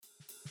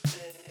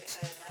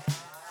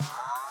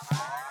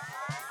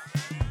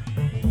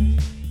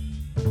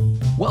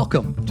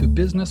Welcome to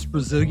Business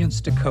Resilience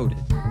Decoded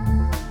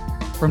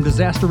from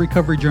Disaster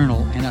Recovery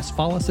Journal and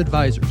Asphalis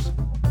Advisors.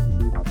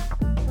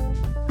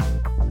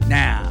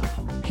 Now,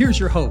 here's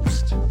your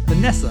host,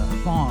 Vanessa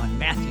Vaughn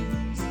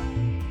Matthews.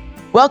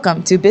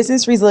 Welcome to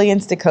Business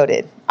Resilience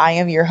Decoded. I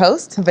am your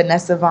host,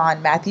 Vanessa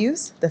Vaughn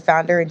Matthews, the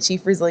founder and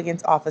chief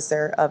resilience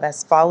officer of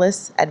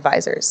Asphalis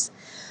Advisors.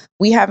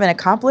 We have an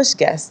accomplished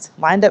guest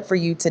lined up for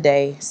you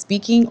today,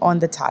 speaking on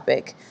the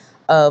topic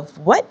of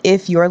what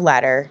if your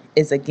ladder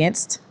is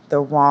against the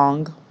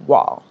wrong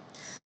wall.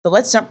 So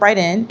let's jump right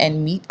in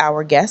and meet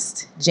our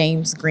guest,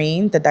 James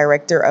Green, the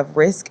Director of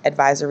Risk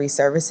Advisory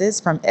Services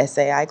from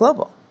SAI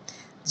Global.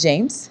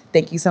 James,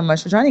 thank you so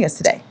much for joining us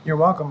today. You're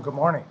welcome. Good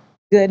morning.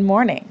 Good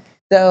morning.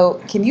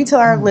 So can you tell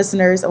our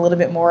listeners a little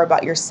bit more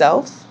about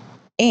yourself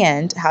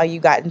and how you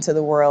got into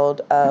the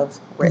world of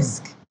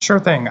risk? Sure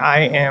thing. I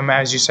am,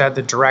 as you said,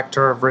 the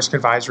Director of Risk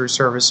Advisory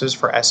Services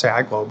for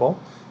SAI Global.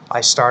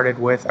 I started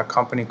with a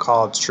company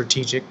called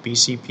Strategic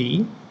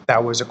BCP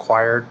that was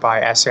acquired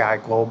by SAI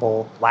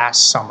Global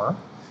last summer.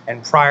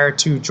 And prior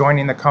to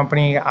joining the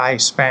company, I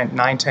spent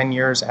 9-10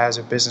 years as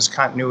a business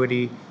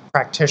continuity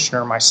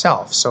practitioner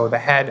myself. So the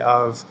head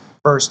of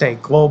first a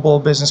global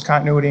business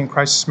continuity and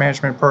crisis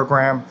management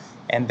program,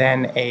 and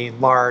then a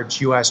large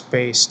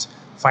US-based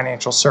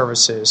financial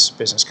services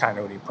business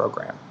continuity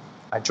program.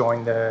 I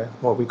joined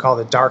what we call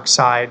the dark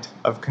side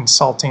of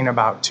consulting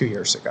about 2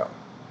 years ago.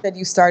 That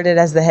you started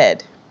as the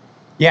head.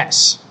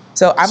 Yes.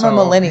 So I'm a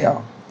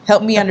millennial.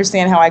 Help me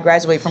understand how I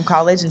graduate from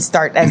college and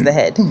start as the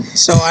head.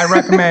 So I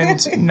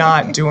recommend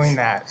not doing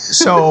that.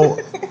 So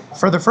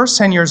for the first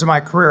 10 years of my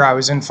career, I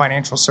was in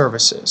financial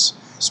services,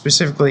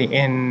 specifically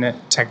in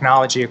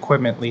technology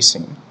equipment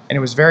leasing. And it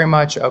was very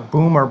much a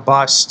boom or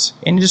bust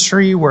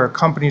industry where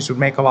companies would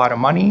make a lot of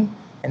money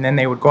and then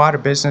they would go out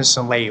of business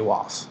and lay you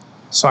off.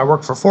 So I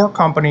worked for 4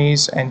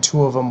 companies and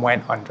 2 of them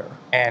went under.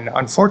 And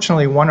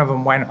unfortunately, one of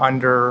them went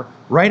under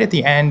right at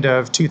the end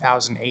of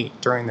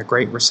 2008 during the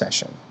Great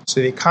Recession. So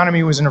the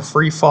economy was in a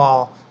free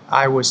fall.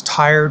 I was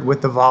tired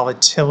with the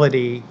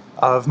volatility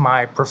of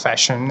my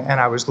profession and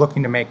I was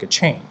looking to make a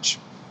change.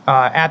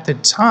 At the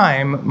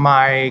time,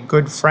 my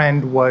good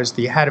friend was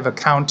the head of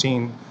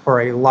accounting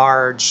for a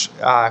large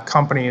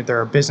company.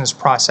 They're a business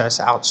process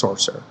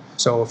outsourcer.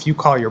 So if you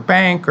call your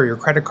bank or your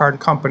credit card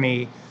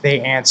company,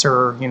 they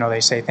answer,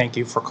 they say, thank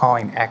you for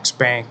calling X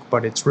bank,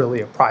 but it's really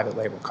a private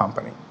label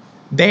company.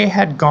 They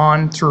had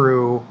gone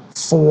through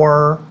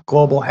 4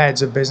 global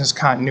heads of business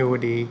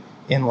continuity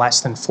in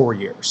less than 4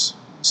 years.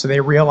 So they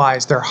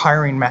realized their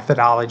hiring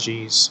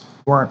methodologies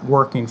weren't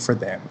working for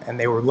them and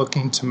they were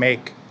looking to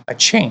make a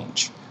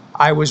change.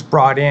 I was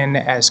brought in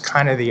as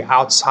kind of the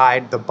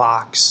outside the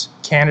box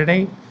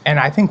candidate. And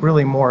I think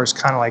really more as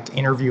kind of like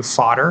interview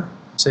fodder.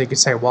 So you could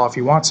say, well, if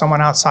you want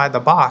someone outside the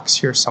box,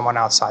 here's someone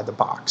outside the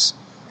box.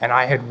 And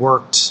I had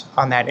worked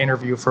on that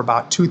interview for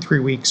about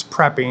 2-3 weeks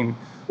prepping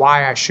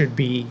why I should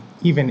be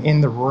even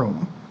in the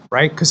room,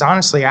 right? Because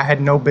honestly, I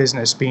had no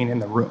business being in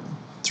the room.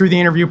 Through the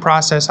interview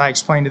process, I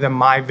explained to them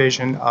my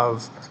vision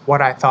of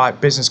what I thought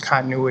business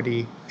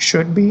continuity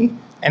should be.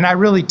 And I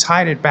really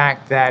tied it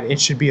back that it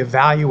should be a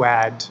value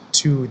add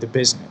to the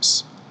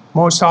business.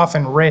 Most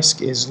often,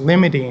 risk is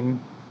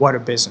limiting what a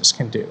business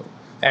can do.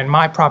 And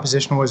my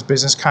proposition was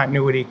business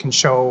continuity can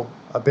show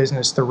a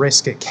business the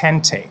risk it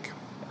can take.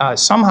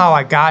 Somehow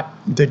I got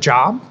the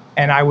job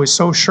and I was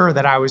so sure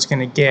that I was going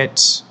to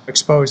get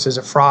exposed as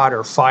a fraud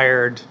or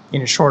fired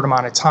in a short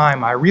amount of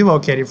time. I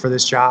relocated for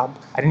this job.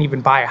 I didn't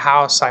even buy a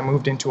house. I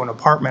moved into an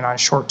apartment on a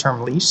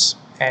short-term lease.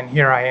 And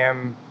here I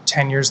am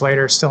 10 years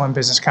later, still in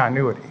business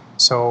continuity.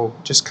 So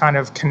just kind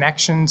of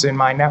connections in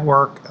my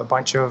network, a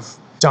bunch of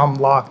dumb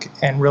luck,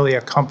 and really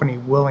a company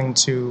willing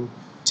to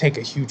take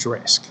a huge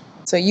risk.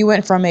 So you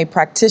went from a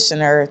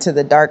practitioner to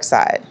the dark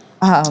side.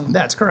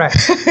 That's correct.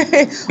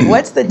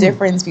 What's the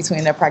difference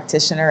between a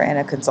practitioner and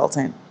a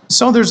consultant?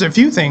 So there's a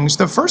few things.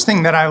 The first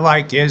thing that I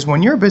like is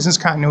when you're a business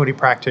continuity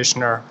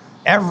practitioner,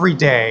 every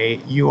day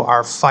you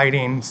are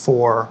fighting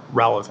for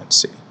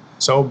relevancy.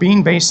 So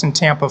being based in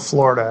Tampa,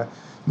 Florida,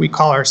 we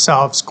call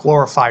ourselves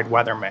glorified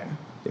weathermen.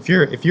 If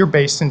you're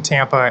based in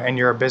Tampa and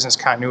you're a business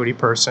continuity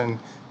person,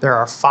 there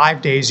are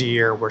 5 days a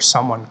year where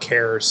someone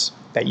cares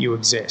that you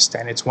exist,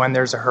 and it's when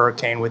there's a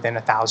hurricane within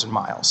 1,000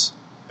 miles.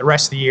 The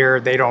rest of the year,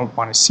 they don't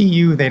want to see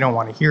you, they don't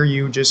want to hear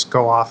you, just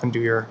go off and do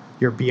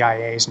your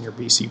BIAs and your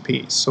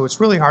BCPs. So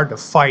it's really hard to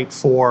fight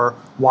for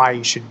why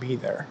you should be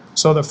there.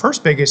 So the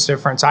first biggest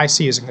difference I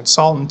see as a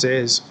consultant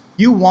is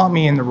you want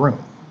me in the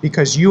room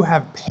because you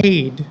have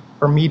paid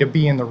for me to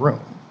be in the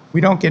room.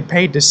 We don't get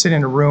paid to sit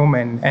in a room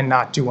and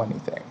not do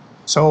anything.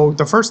 So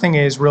the first thing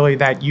is really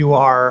that you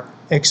are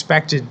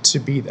expected to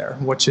be there,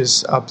 which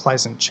is a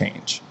pleasant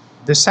change.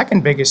 The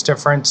second biggest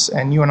difference,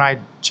 and you and I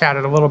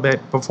chatted a little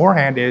bit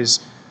beforehand, is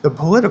the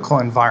political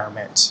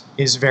environment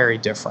is very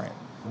different.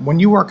 When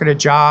you work at a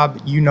job,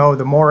 you know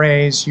the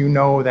mores, you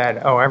know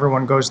that,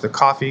 everyone goes to the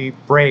coffee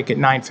break at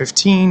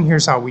 9:15,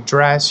 here's how we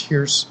dress,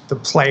 here's the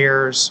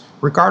players.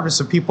 Regardless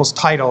of people's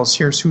titles,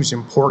 here's who's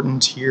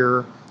important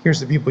here,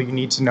 here's the people you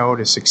need to know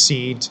to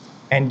succeed.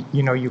 And,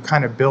 you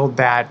kind of build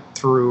that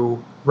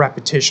through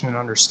repetition and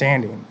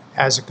understanding.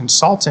 As a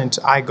consultant,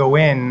 I go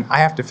in, I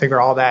have to figure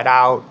all that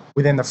out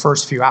within the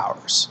first few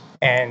hours.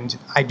 And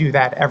I do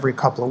that every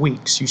couple of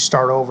weeks. You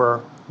start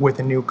over with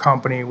a new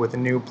company, with a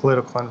new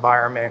political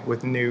environment,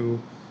 with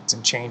new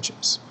and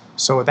changes.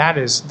 So that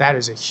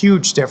is a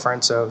huge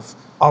difference of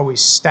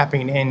always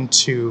stepping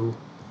into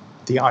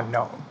the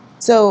unknown.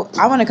 So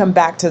I want to come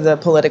back to the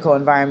political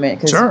environment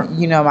because Sure.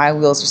 My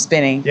wheels are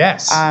spinning.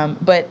 Yes.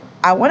 But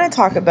I want to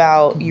talk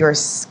about your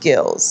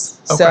skills.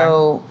 Okay.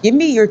 So give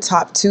me your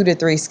top 2 to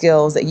 3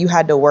 skills that you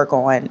had to work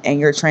on in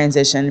your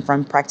transition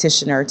from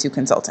practitioner to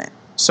consultant.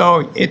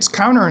 So it's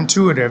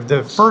counterintuitive.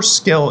 The first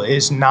skill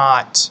is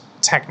not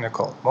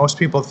technical. Most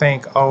people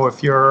think,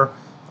 if you're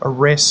a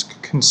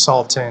risk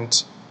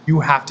consultant, you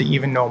have to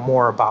even know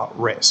more about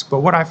risk. But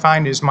what I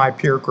find is my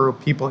peer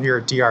group, people here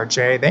at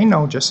DRJ, they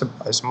know just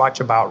as much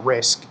about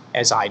risk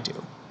as I do.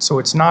 So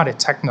it's not a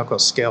technical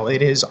skill.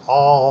 It is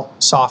all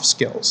soft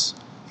skills.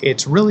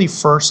 It's really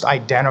first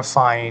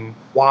identifying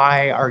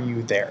why are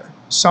you there.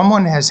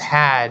 Someone has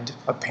had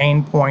a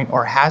pain point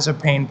or has a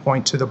pain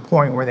point to the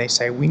point where they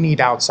say, we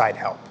need outside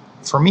help.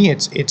 For me,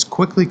 it's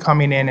quickly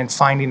coming in and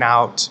finding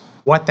out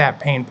what that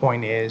pain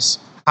point is.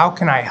 How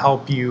can I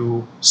help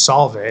you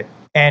solve it?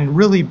 And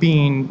really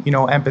being,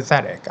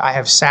 empathetic. I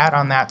have sat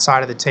on that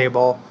side of the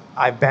table.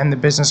 I've been the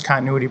business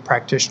continuity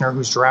practitioner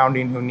who's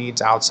drowning, who needs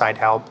outside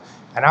help.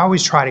 And I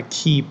always try to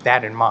keep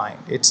that in mind.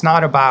 It's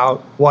not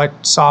about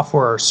what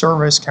software or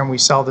service can we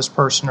sell this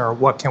person or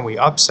what can we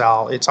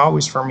upsell. It's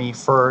always for me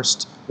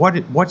first,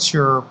 what's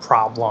your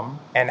problem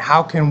and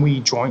how can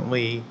we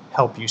jointly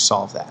help you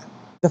solve that?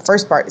 The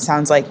first part, it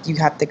sounds like you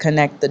have to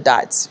connect the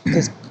dots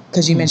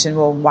because you mentioned,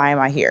 well, why am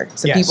I here?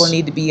 So Yes. people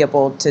need to be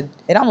able to,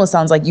 it almost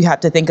sounds like you have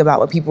to think about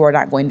what people are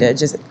not going to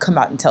just come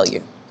out and tell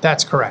you.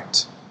 That's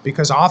correct.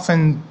 Because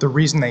often the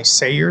reason they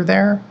say you're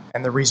there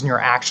and the reason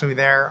you're actually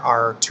there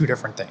are two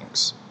different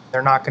things.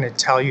 They're not going to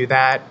tell you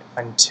that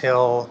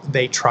until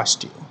they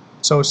trust you.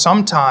 So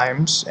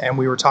sometimes, and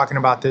we were talking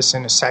about this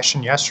in a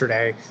session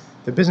yesterday,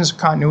 the business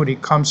continuity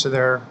comes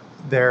to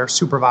their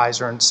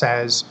supervisor and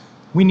says,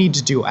 we need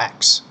to do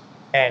X.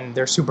 And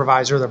their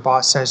supervisor, their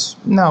boss says,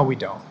 no, we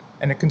don't.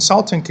 And a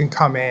consultant can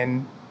come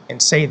in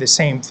and say the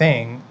same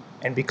thing.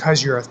 And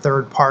because you're a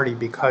third party,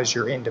 because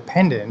you're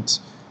independent,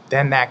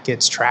 then that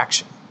gets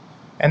traction.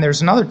 And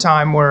there's another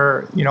time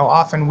where,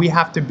 often we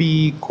have to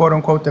be, quote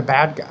unquote, the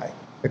bad guy.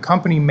 The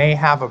company may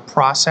have a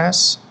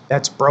process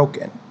that's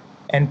broken.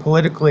 And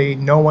politically,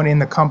 no one in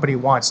the company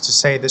wants to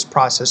say this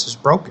process is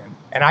broken.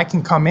 And I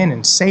can come in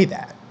and say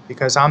that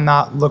because I'm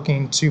not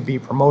looking to be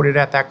promoted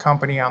at that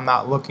company. I'm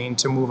not looking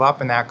to move up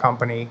in that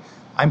company.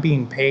 I'm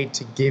being paid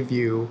to give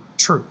you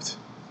truth.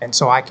 And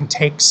so I can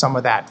take some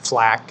of that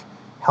flack,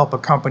 help a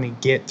company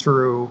get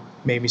through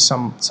maybe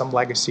some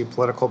legacy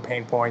political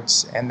pain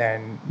points, and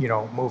then,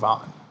 move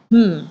on.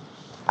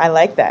 I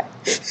like that.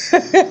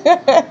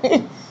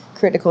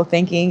 Critical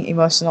thinking,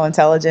 emotional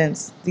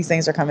intelligence, these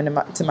things are coming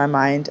to my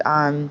mind.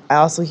 I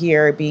also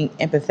hear being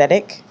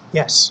empathetic.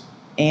 Yes.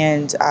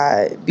 And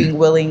being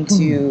willing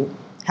to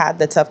have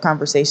the tough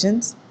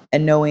conversations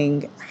and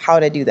knowing how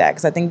to do that.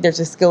 Because I think there's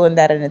a skill in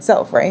that in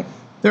itself, right?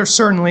 There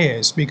certainly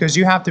is, because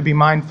you have to be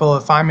mindful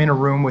if I'm in a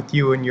room with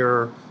you and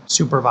your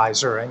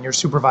supervisor, and your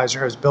supervisor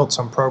has built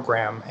some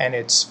program and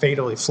it's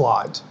fatally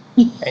flawed,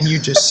 and you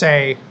just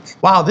say,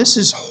 wow, this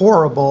is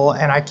horrible,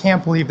 and I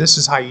can't believe this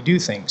is how you do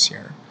things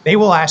here. They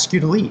will ask you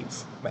to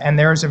leave. And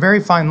there's a very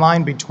fine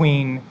line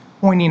between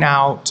pointing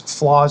out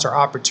flaws or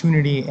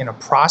opportunity in a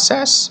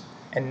process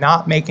and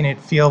not making it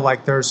feel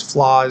like there's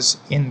flaws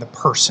in the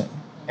person.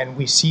 And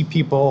we see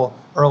people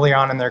early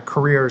on in their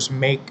careers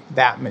make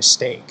that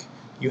mistake.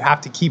 You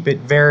have to keep it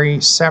very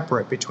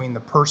separate between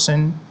the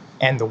person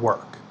and the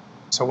work.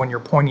 So when you're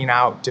pointing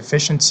out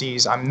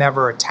deficiencies, I'm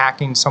never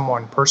attacking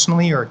someone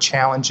personally or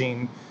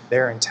challenging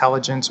their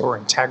intelligence or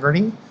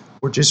integrity.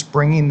 We're just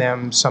bringing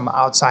them some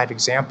outside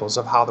examples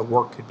of how the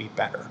work could be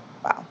better.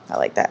 Wow, I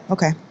like that.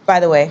 Okay. By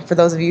the way, for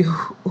those of you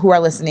who are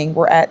listening,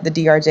 we're at the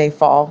DRJ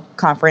Fall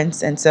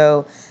Conference. And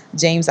so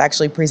James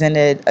actually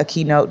presented a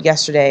keynote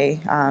yesterday.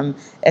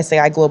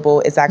 SAI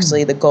Global is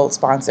actually the gold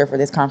sponsor for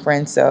this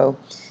conference. So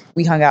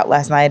we hung out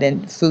last night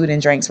and food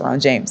and drinks were on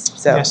James.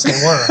 So. Yes, they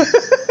were.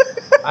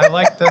 I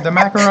liked the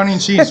macaroni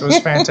and cheese was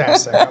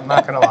fantastic. I'm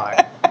not going to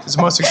lie. It's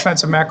the most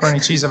expensive macaroni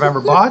and cheese I've ever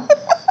bought,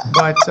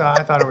 but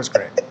I thought it was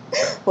great.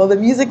 Well, the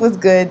music was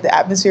good. The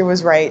atmosphere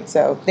was right.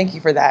 So thank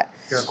you for that.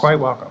 You're quite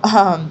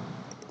welcome.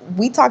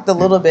 We talked a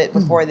little bit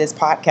before this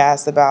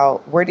podcast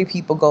about where do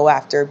people go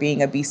after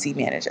being a BC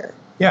manager?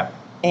 Yeah.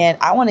 And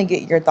I want to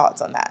get your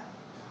thoughts on that.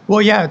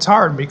 Well, yeah, it's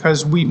hard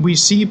because we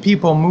see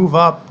people move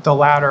up the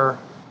ladder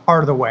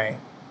part of the way.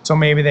 So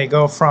maybe they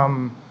go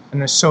from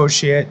an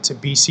associate to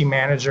BC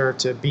manager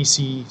to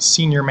BC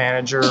senior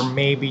manager,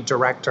 maybe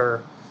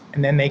director,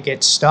 and then they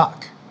get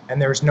stuck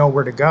and there's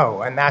nowhere to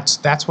go. And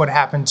that's what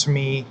happened to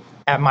me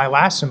at my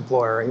last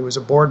employer. It was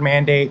a board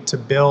mandate to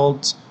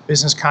build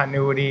business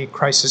continuity,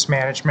 crisis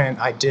management.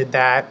 I did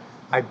that.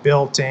 I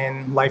built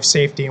in life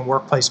safety and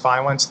workplace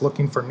violence,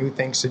 looking for new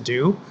things to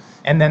do.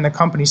 And then the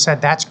company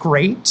said, that's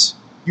great.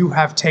 You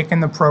have taken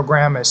the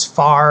program as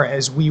far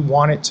as we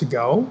want it to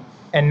go.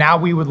 And now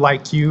we would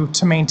like you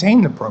to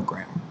maintain the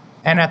program.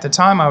 And at the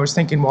time I was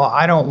thinking, well,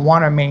 I don't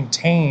want to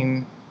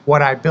maintain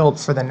what I built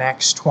for the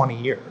next 20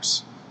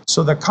 years.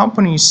 So the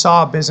company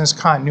saw business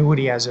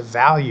continuity as a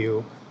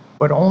value,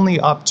 but only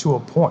up to a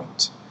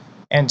point.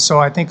 And so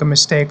I think a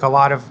mistake a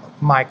lot of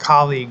my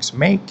colleagues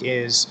make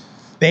is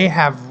they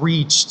have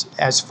reached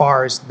as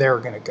far as they're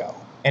going to go.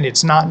 And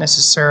it's not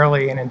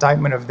necessarily an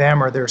indictment of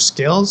them or their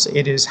skills.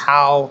 It is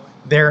how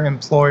their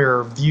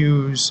employer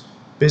views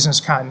business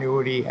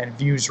continuity and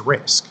views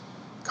risk.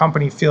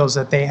 Company feels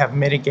that they have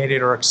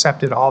mitigated or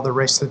accepted all the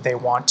risks that they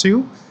want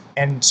to.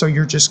 And so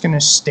you're just going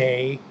to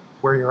stay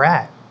where you're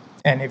at.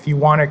 And if you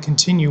want to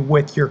continue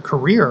with your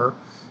career,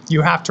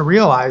 you have to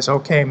realize,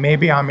 okay,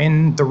 maybe I'm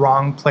in the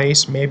wrong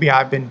place. Maybe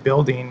I've been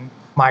building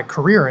my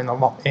career in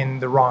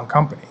the wrong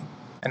company.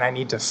 And I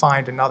need to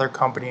find another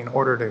company in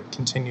order to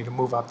continue to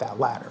move up that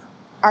ladder.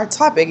 Our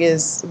topic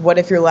is, what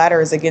if your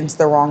ladder is against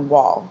the wrong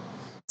wall?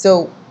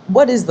 So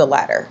what is the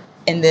ladder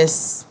in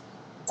this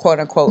quote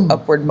unquote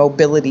upward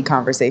mobility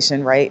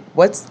conversation, right?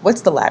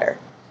 What's the ladder?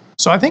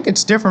 So I think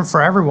it's different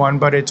for everyone,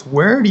 but it's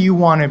where do you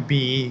want to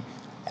be?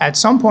 At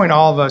some point,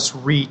 all of us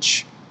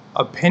reach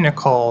a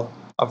pinnacle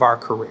of our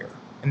career.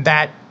 And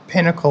that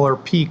pinnacle or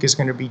peak is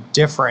going to be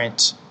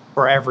different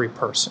for every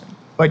person.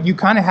 But you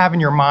kind of have in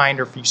your mind,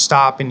 or if you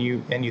stop and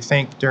you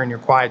think during your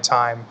quiet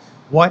time,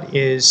 what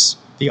is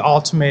the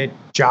ultimate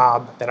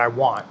job that I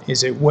want?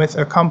 Is it with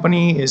a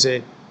company? Is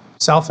it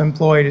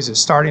self-employed? Is it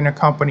starting a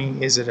company?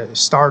 Is it a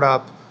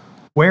startup?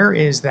 Where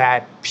is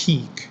that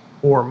peak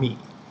for me?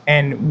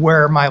 And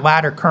where my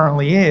ladder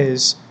currently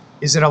is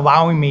it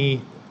allowing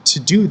me to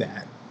do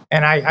that?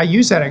 And I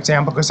use that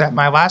example because at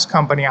my last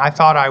company, I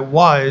thought I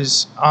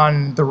was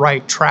on the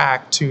right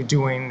track to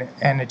doing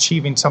and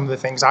achieving some of the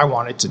things I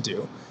wanted to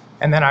do.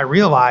 And then I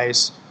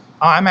realized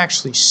I'm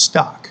actually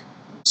stuck.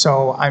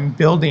 So I'm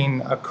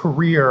building a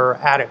career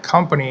at a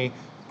company,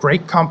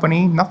 great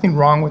company, nothing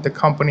wrong with the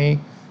company,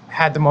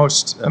 had the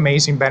most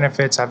amazing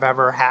benefits I've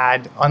ever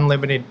had,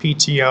 unlimited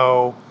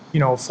PTO,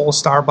 full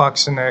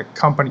Starbucks in the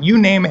company, you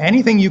name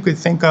anything you could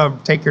think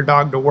of, take your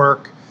dog to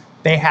work,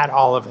 they had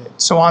all of it.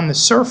 So on the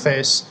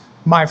surface,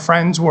 my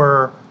friends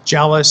were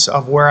jealous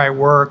of where I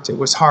worked. It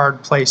was a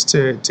hard place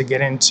to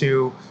get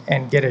into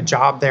and get a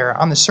job there.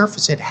 On the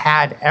surface, it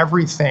had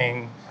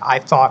everything I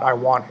thought I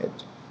wanted.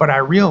 But I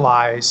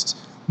realized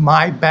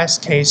my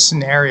best case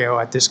scenario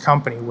at this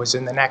company was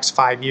in the next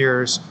 5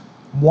 years,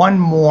 one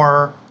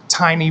more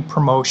tiny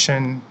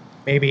promotion,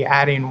 maybe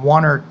adding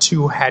 1 or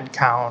 2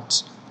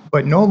 headcounts,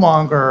 but no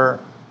longer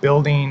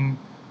building,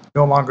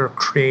 no longer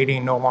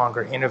creating, no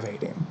longer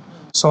innovating.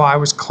 So I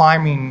was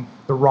climbing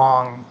the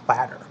wrong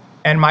ladder.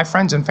 And my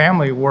friends and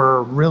family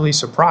were really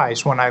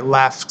surprised when I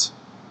left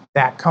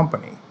that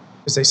company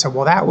because they said,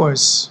 well, that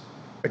was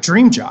a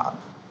dream job.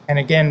 And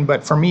again,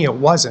 but for me, it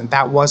wasn't.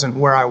 That wasn't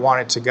where I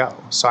wanted to go.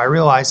 So I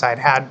realized I'd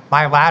had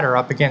my ladder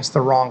up against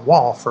the wrong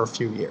wall for a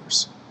few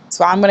years.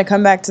 So I'm going to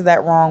come back to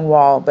that wrong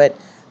wall. But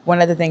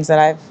one of the things that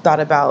I've thought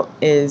about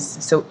is,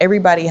 so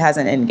everybody has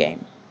an end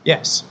game.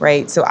 Yes.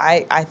 Right. So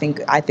I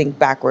think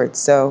backwards.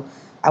 So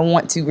I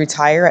want to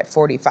retire at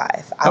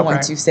 45. I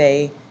want to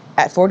say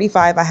at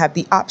 45, I have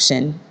the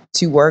option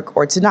to work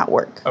or to not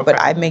work. Okay.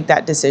 But I make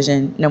that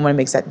decision. No one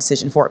makes that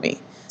decision for me.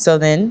 So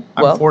then,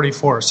 I'm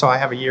 44, so I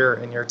have a year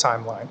in your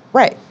timeline.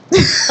 Right.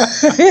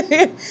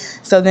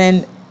 So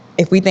then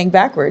if we think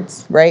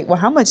backwards, right, well,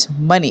 how much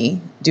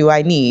money do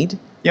I need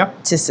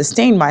to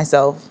sustain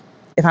myself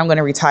if I'm going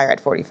to retire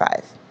at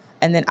 45?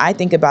 And then I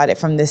think about it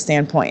from this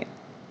standpoint.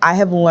 I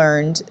have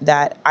learned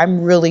that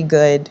I'm really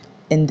good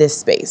in this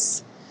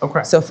space.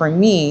 Okay. So for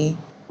me,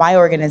 my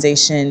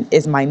organization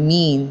is my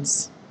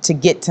means to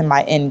get to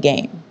my end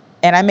game.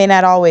 And I may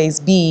not always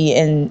be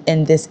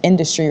in this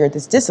industry or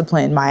this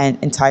discipline my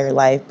entire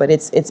life, but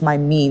it's my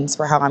means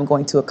for how I'm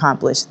going to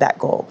accomplish that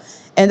goal.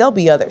 And there'll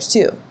be others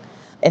too.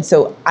 And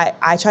so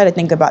I try to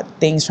think about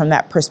things from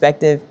that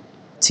perspective.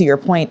 To your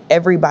point,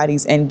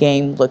 everybody's end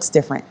game looks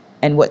different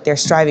and what they're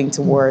striving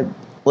toward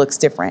looks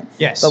different.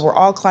 Yes. But we're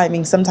all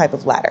climbing some type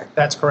of ladder.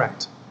 That's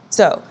correct.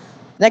 So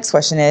next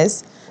question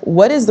is,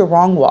 what is the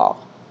wrong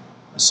wall?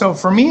 So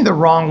for me, the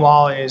wrong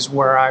wall is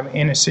where I'm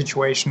in a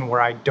situation where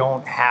I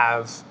don't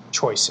have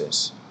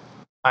choices.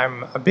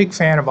 I'm a big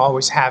fan of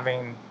always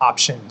having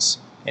options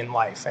in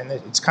life. And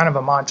it's kind of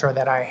a mantra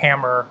that I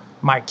hammer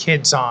my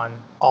kids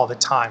on all the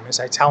time,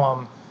 as I tell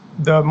them,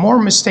 the more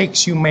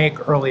mistakes you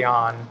make early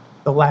on,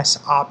 the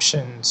less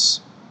options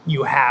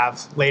you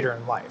have later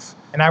in life.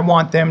 And I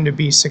want them to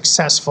be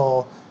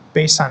successful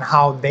based on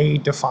how they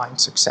define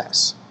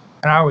success.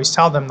 And I always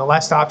tell them the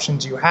less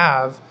options you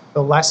have,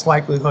 the less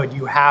likelihood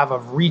you have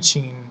of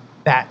reaching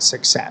that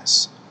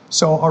success.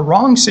 So a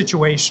wrong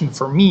situation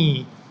for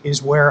me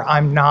is where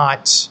I'm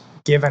not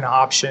given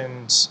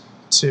options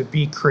to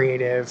be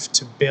creative,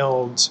 to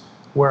build,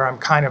 where I'm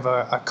kind of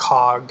a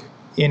cog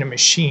in a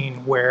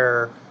machine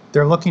where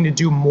they're looking to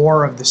do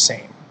more of the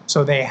same.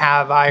 So they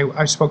have,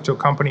 I spoke to a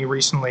company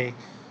recently,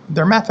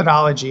 their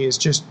methodology is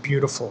just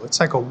beautiful.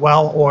 It's like a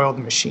well-oiled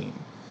machine.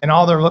 And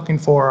all they're looking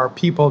for are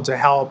people to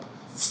help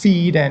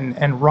feed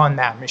and run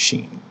that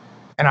machine.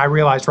 And I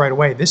realized right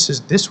away,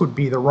 this would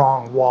be the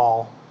wrong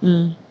wall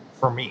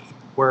for me,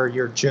 where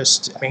you're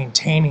just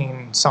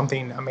maintaining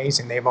something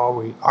amazing they've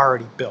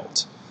already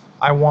built.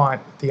 I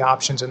want the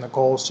options and the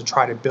goals to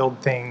try to build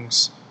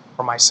things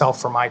for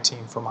myself, for my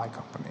team, for my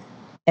company.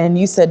 And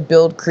you said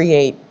build,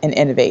 create, and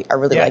innovate. I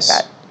really like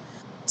that.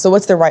 So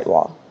what's the right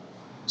wall?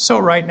 So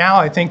right now,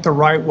 I think the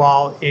right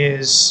wall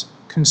is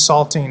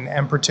consulting,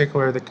 and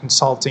particularly the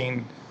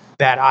consulting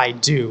that I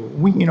do.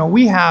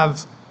 We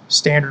have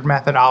standard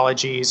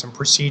methodologies and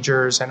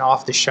procedures and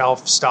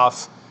off-the-shelf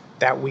stuff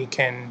that we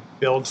can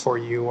build for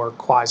you or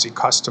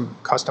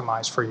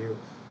customize for you.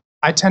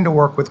 I tend to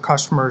work with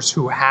customers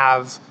who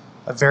have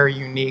a very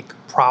unique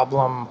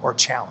problem or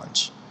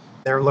challenge.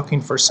 They're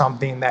looking for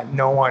something that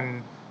no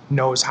one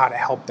knows how to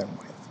help them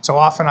with. So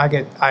often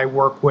I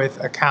work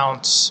with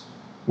accounts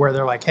where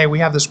they're like, hey, we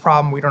have this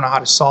problem, we don't know how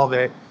to solve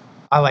it.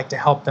 I like to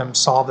help them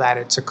solve that.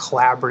 It's a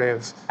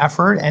collaborative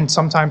effort, and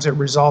sometimes it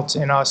results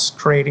in us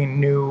creating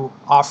new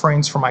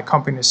offerings for my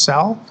company to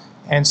sell,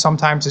 and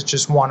sometimes it's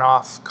just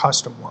one-off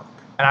custom work.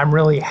 And I'm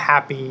really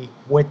happy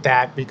with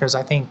that because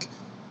I think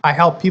I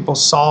help people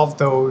solve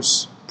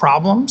those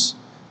problems,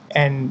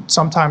 and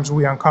sometimes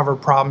we uncover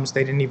problems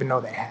they didn't even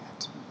know they had.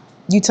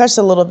 You touched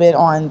a little bit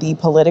on the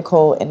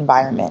political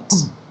environment.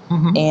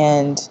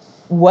 And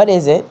what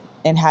is it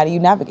and how do you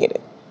navigate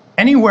it?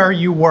 Anywhere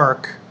you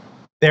work,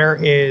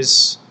 there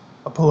is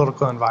a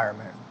political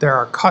environment. There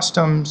are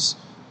customs,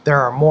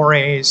 there are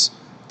mores,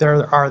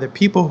 there are the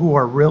people who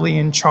are really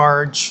in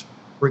charge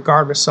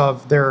regardless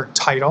of their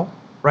title,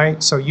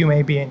 right? So you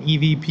may be an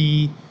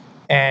EVP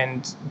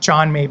and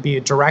John may be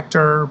a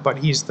director, but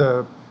he's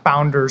the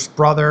founder's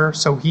brother,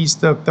 so he's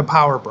the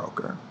power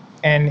broker.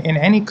 And in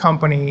any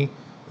company,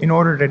 in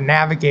order to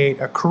navigate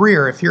a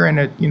career, if you're in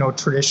a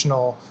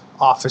traditional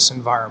office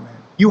environment,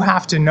 you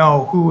have to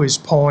know who is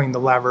pulling the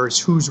levers,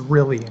 who's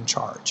really in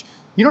charge.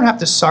 You don't have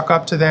to suck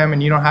up to them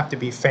and you don't have to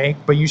be fake,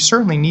 but you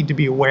certainly need to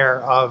be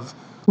aware of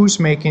who's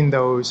making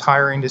those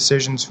hiring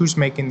decisions, who's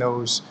making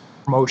those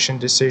promotion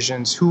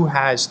decisions, who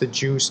has the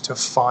juice to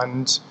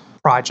fund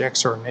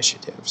projects or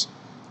initiatives.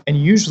 And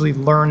you usually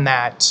learn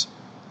that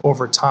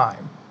over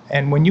time.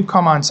 And when you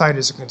come on site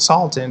as a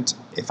consultant,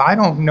 if I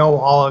don't know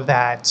all of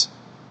that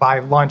by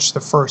lunch the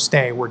first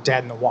day, we're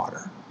dead in the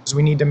water. Because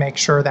we need to make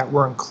sure that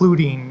we're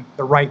including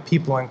the right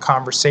people in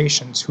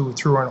conversations who,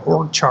 through an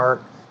org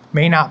chart,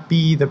 may not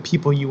be the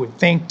people you would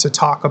think to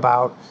talk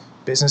about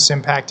business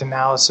impact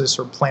analysis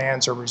or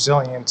plans or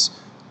resilience,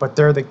 but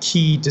they're the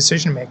key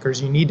decision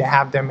makers. You need to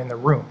have them in the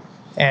room.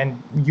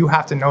 And you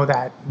have to know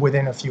that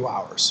within a few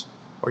hours,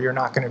 or you're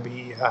not going to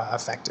be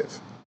effective.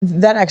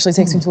 That actually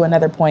takes me to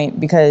another point,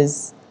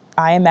 because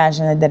I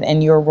imagine that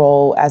in your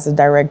role as a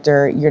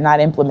director, you're not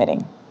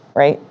implementing,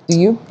 right? Do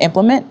you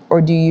implement, or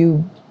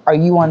are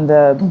you on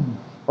the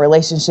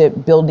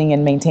relationship building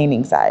and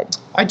maintaining side?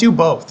 I do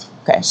both.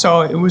 Okay.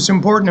 So it was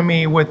important to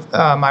me with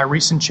my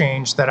recent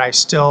change that I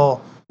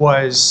still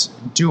was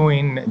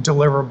doing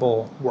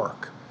deliverable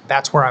work.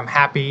 That's where I'm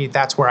happy.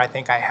 That's where I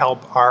think I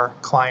help our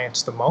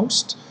clients the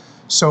most.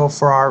 So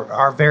for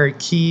our very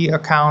key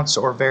accounts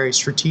or very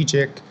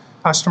strategic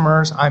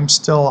customers, I'm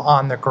still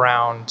on the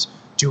ground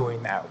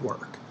doing that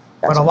work.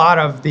 Gotcha. But a lot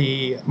of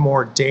the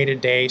more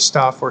day-to-day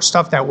stuff or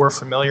stuff that we're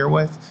familiar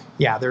with,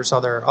 yeah, there's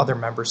other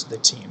members of the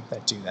team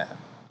that do that.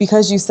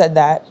 Because you said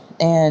that,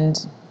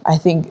 and I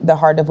think the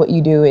heart of what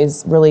you do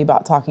is really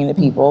about talking to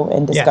people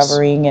and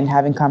discovering and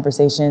having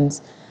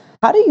conversations.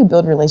 How do you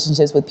build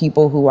relationships with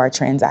people who are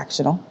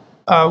transactional?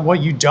 Well,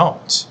 you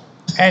don't.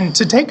 And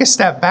to take a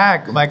step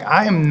back, like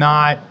I am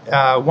not,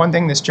 one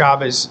thing this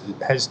job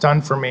has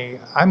done for me,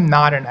 I'm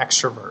not an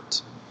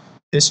extrovert.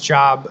 This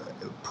job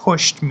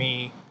pushed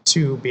me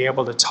to be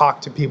able to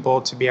talk to people,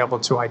 to be able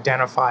to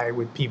identify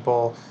with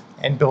people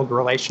and build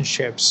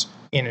relationships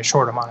in a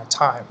short amount of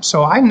time.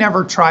 So I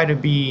never try to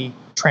be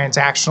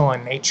transactional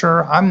in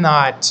nature. I'm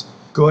not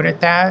good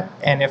at that.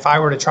 And if I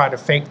were to try to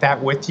fake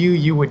that with you,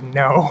 you would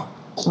know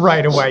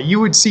right away. You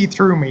would see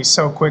through me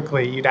so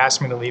quickly, you'd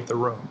ask me to leave the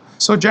room.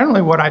 So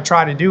generally what I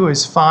try to do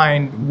is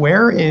find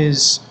where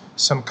is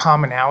some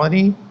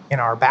commonality in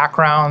our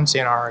backgrounds,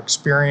 in our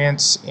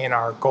experience, in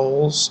our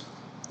goals,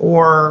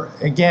 or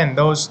again,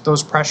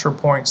 those pressure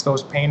points,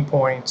 those pain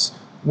points,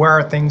 where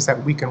are things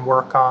that we can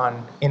work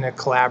on in a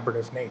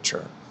collaborative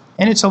nature.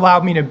 And it's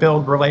allowed me to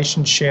build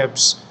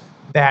relationships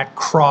that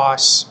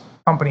cross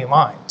company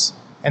lines.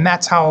 And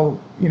that's how,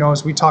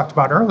 as we talked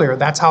about earlier,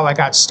 that's how I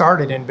got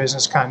started in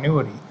business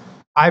continuity.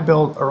 I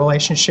built a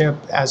relationship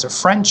as a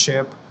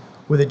friendship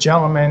with a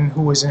gentleman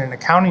who was in an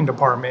accounting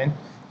department.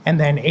 And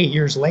then 8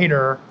 years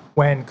later,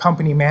 when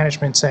company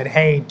management said,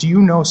 hey, do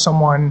you know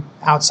someone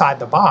outside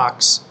the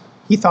box?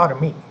 He thought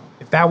of me.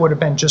 If that would have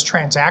been just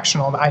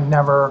transactional, I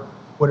never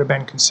would have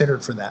been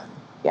considered for that.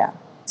 Yeah.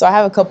 So I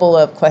have a couple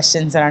of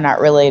questions that are not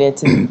related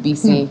to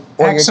BC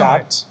or your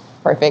job.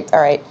 Perfect.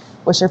 All right.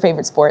 What's your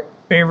favorite sport?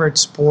 favorite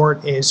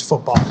sport is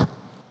football.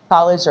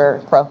 College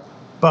or pro?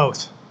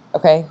 Both.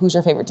 Okay. Who's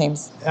your favorite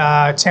teams?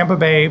 Tampa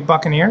Bay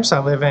Buccaneers. I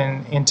live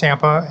in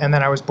Tampa, and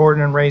then I was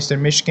born and raised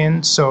in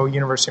Michigan, so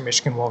University of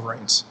Michigan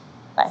Wolverines.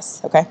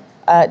 Nice. Okay.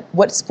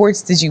 What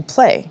sports did you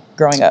play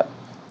growing up?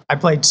 I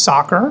played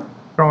soccer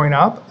growing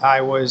up.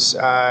 I was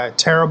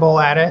terrible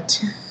at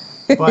it,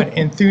 but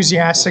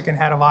enthusiastic and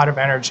had a lot of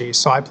energy.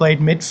 So I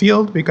played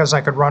midfield because I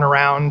could run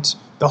around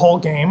the whole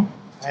game,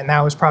 and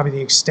that was probably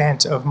the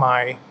extent of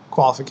my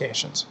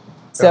qualifications.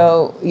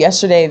 So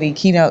yesterday, the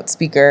keynote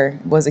speaker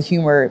was a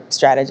humor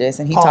strategist,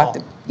 and he Paul. talked.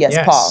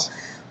 Yes,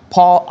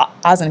 Paul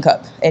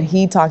Ozenkup, and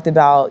he talked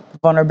about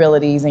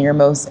vulnerabilities and your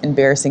most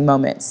embarrassing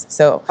moments.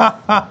 So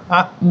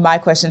my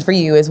question for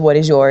you is, what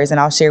is yours?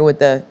 And I'll share with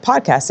the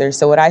podcasters.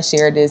 So what I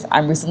shared is,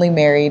 I'm recently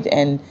married,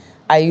 and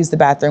I use the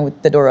bathroom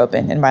with the door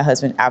open, and my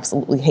husband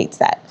absolutely hates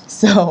that.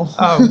 So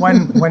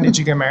when did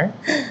you get married?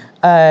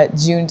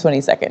 June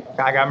 22nd.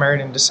 I got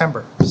married in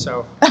December,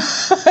 so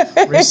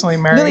recently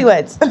married.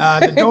 Newlyweds.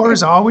 The door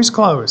is always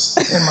closed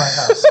in my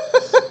house.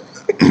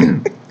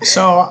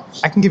 So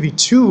I can give you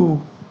two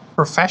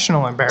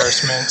professional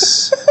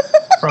embarrassments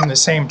from the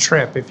same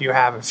trip if you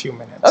have a few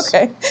minutes.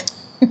 Okay.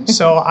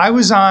 So I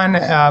was on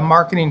a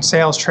marketing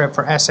sales trip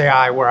for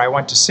SAI where I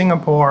went to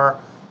Singapore,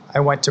 I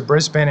went to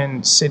Brisbane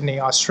and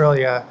Sydney,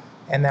 Australia,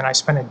 and then I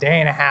spent a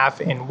day and a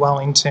half in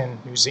Wellington,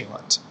 New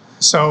Zealand.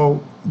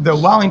 So the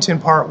Wellington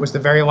part was the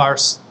very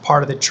last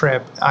part of the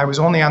trip. I was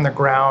only on the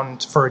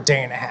ground for a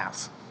day and a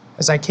half.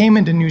 As I came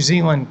into New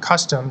Zealand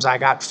customs, I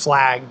got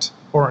flagged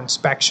for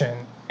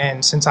inspection.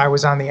 And since I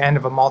was on the end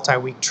of a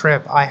multi-week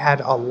trip, I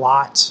had a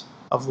lot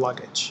of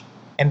luggage.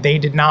 And they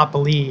did not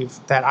believe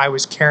that I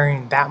was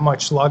carrying that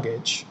much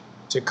luggage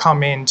to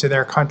come into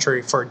their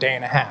country for a day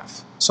and a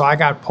half. So I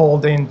got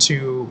pulled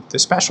into the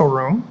special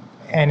room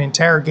and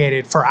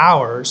interrogated for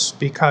hours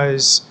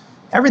because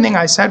everything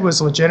I said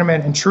was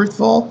legitimate and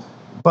truthful,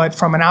 but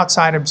from an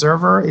outside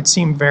observer, it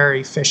seemed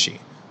very fishy.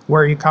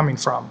 Where are you coming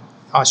from?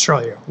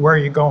 Australia. Where are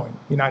you going?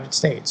 United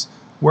States.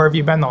 Where have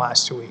you been the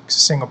last 2 weeks?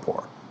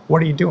 Singapore.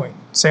 What are you doing?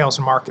 Sales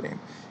and marketing.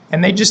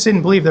 And they just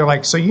didn't believe. They're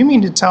like, so you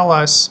mean to tell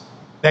us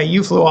that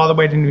you flew all the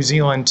way to New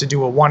Zealand to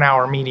do a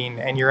 1-hour meeting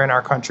and you're in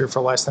our country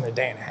for less than a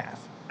day and a half?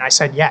 And I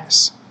said,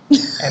 yes.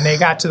 And they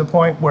got to the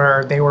point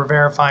where they were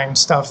verifying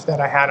stuff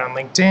that I had on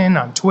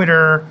LinkedIn, on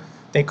Twitter.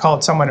 They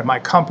called someone at my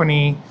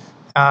company.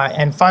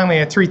 And finally,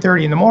 at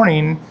 3:30 in the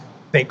morning,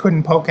 they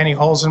couldn't poke any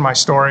holes in my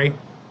story.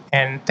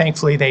 And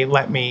thankfully, they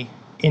let me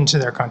into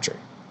their country.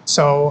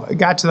 So I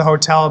got to the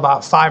hotel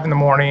about 5 in the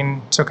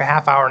morning, took a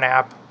half-hour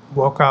nap,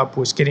 woke up,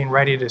 was getting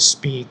ready to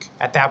speak.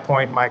 At that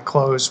point, my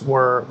clothes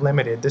were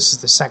limited. This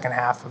is the second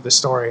half of the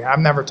story. I've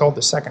never told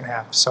the second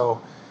half, so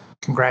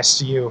congrats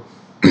to you.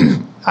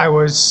 I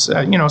was,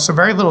 so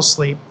very little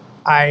sleep.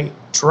 I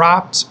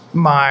dropped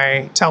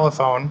my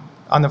telephone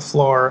on the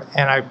floor,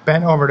 and I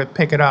bent over to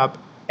pick it up,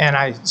 and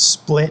I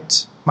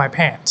split my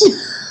pants.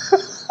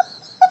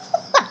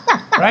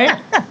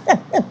 Right?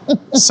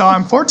 So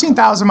I'm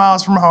 14,000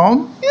 miles from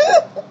home.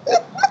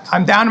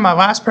 I'm down to my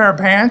last pair of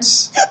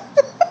pants.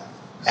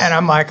 And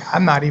I'm like,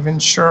 I'm not even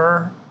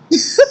sure.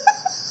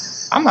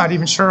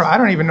 I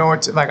don't even know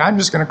what to, I'm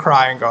just going to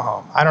cry and go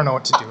home. I don't know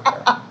what to do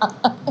here.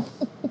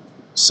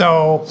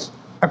 So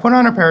I put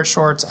on a pair of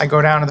shorts. I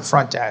go down to the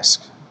front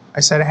desk.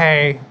 I said,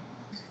 hey.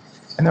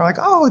 And they're like,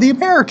 oh, the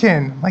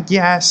American. I'm like,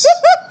 yes.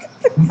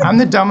 I'm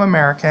the dumb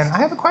American. I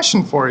have a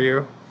question for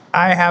you.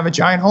 I have a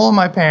giant hole in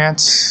my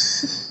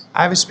pants.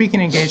 I have a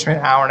speaking engagement,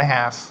 an hour and a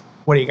half.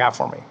 What do you got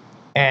for me?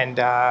 And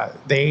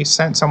they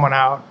sent someone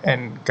out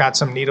and got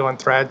some needle and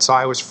thread. So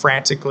I was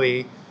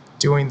frantically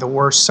doing the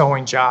worst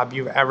sewing job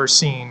you've ever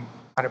seen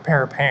on a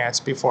pair of pants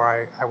before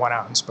I went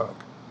out and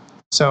spoke.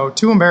 So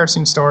 2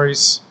 embarrassing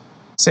stories,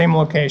 same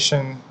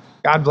location.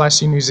 God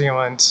bless you, New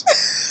Zealand.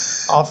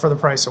 All for the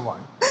price of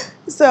one.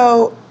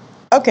 So,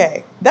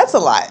 okay, that's a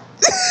lot.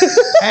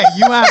 Hey,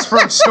 you asked for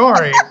a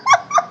story.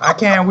 I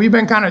can't. We've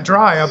been kind of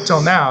dry up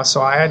till now,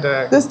 so I had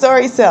to. The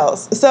story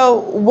sells.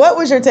 So what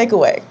was your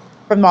takeaway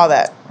from all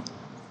that?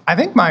 I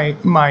think my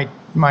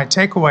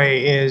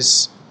takeaway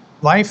is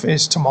life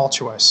is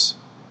tumultuous,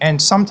 and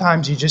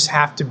sometimes you just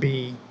have to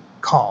be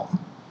calm.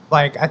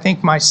 I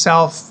think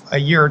myself a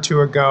year or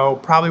two ago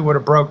probably would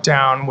have broke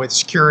down with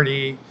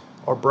security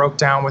or broke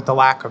down with the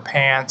lack of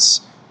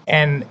pants.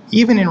 And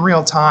even in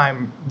real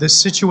time, the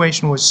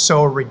situation was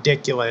so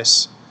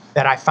ridiculous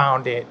that I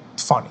found it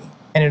funny.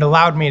 And it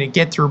allowed me to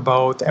get through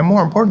both. And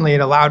more importantly, it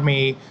allowed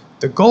me,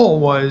 the goal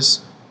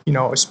was,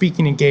 a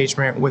speaking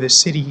engagement with a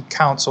city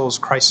council's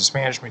crisis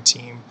management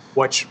team,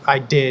 which I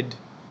did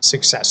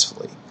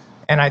successfully.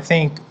 And I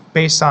think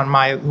based on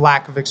my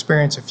lack of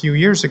experience a few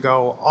years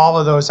ago, all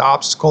of those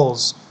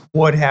obstacles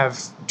would have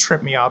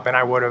tripped me up and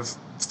I would have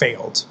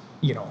failed,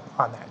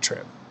 on that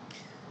trip.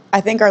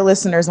 I think our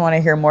listeners want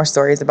to hear more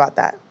stories about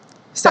that.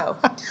 So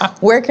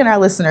where can our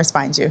listeners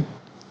find you?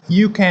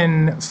 You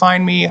can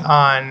find me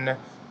on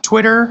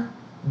Twitter,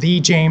 the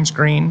James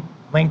Green,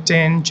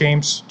 LinkedIn,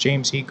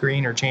 James E.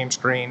 Green or James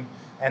Green,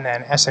 and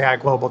then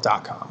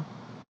SAIglobal.com.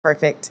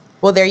 Perfect.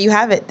 Well, there you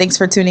have it. Thanks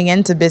for tuning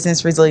in to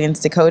Business Resilience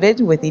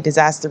Decoded with the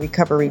Disaster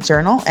Recovery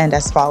Journal and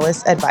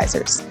Asfalis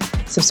Advisors.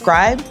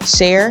 Subscribe,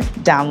 share,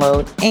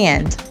 download,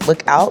 and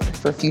look out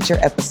for future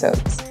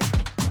episodes.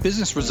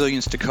 Business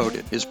Resilience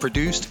Decoded is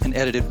produced and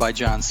edited by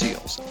John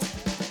Seals.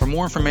 For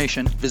more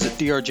information, visit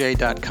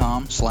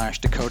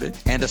drj.com/decoded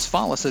and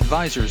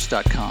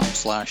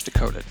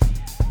asfalisadvisors.com/decoded.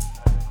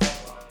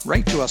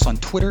 Write to us on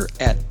Twitter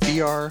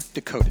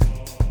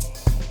 @BRDecoded.